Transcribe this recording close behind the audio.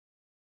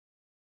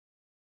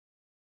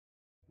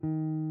Smile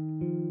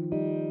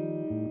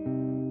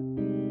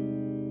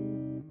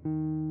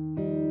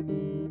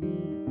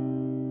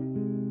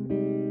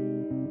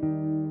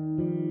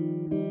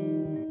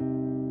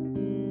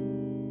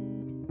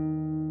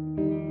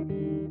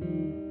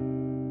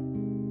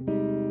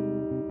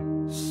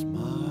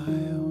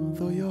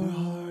though your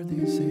heart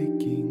is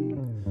aching,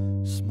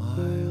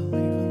 smile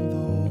even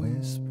though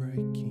it's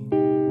breaking.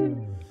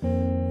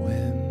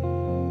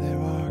 When there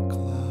are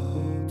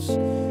clouds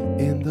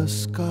in the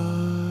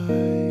sky,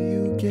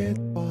 you get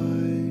by.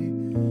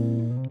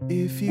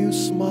 If you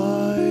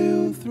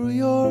smile through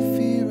your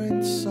fear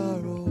and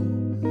sorrow,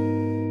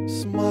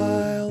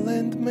 smile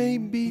and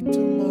maybe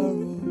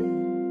tomorrow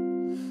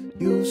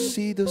you'll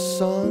see the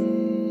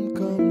sun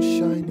come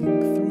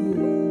shining through.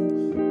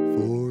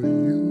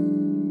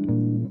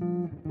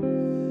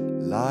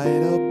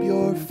 Light up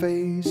your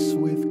face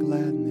with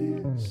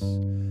gladness,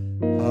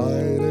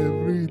 hide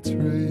every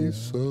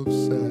trace of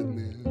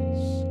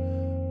sadness.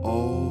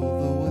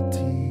 Although a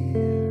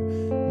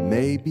tear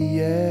may be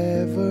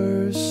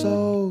ever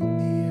so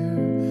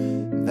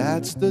near,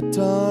 that's the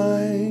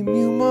time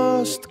you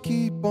must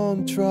keep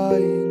on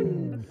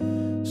trying.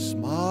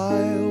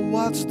 Smile,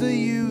 what's the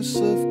use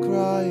of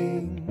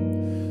crying?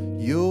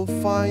 You'll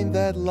find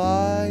that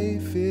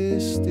life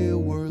is still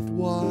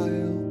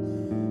worthwhile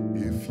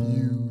if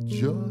you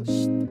just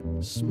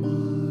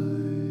smile.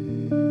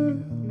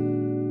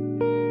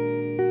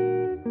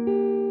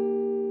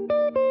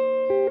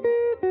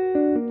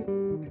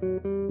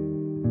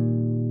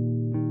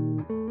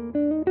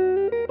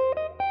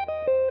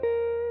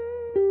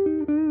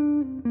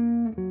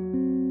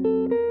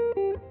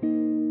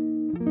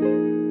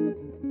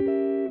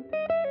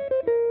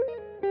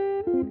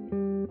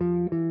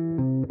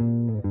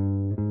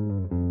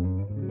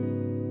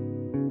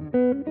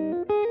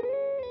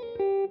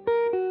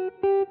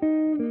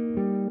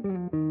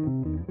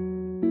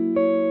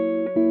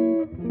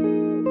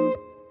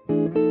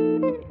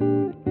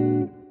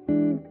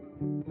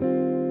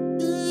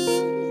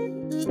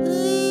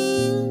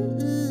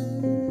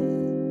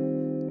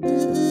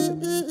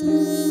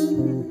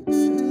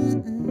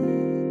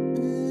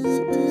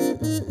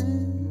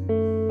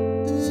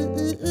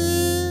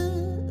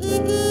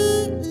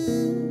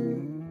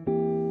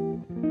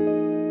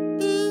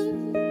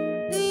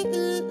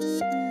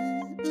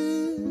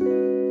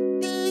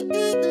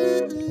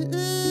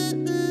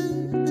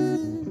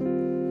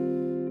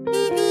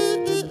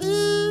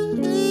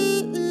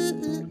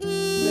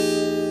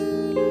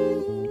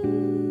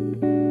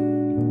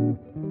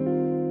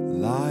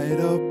 Light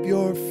up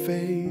your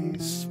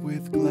face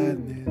with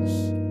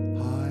gladness,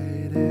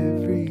 hide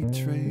every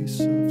trace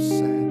of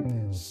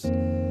sadness.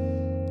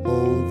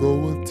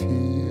 Although a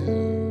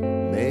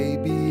tear may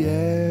be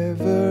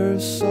ever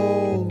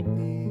so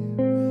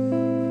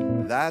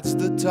near, that's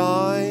the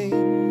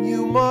time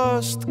you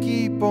must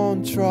keep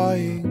on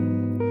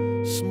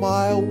trying.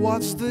 Smile,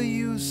 what's the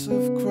use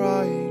of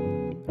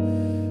crying?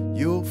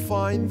 You'll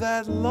find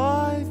that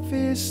life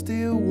is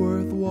still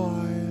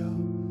worthwhile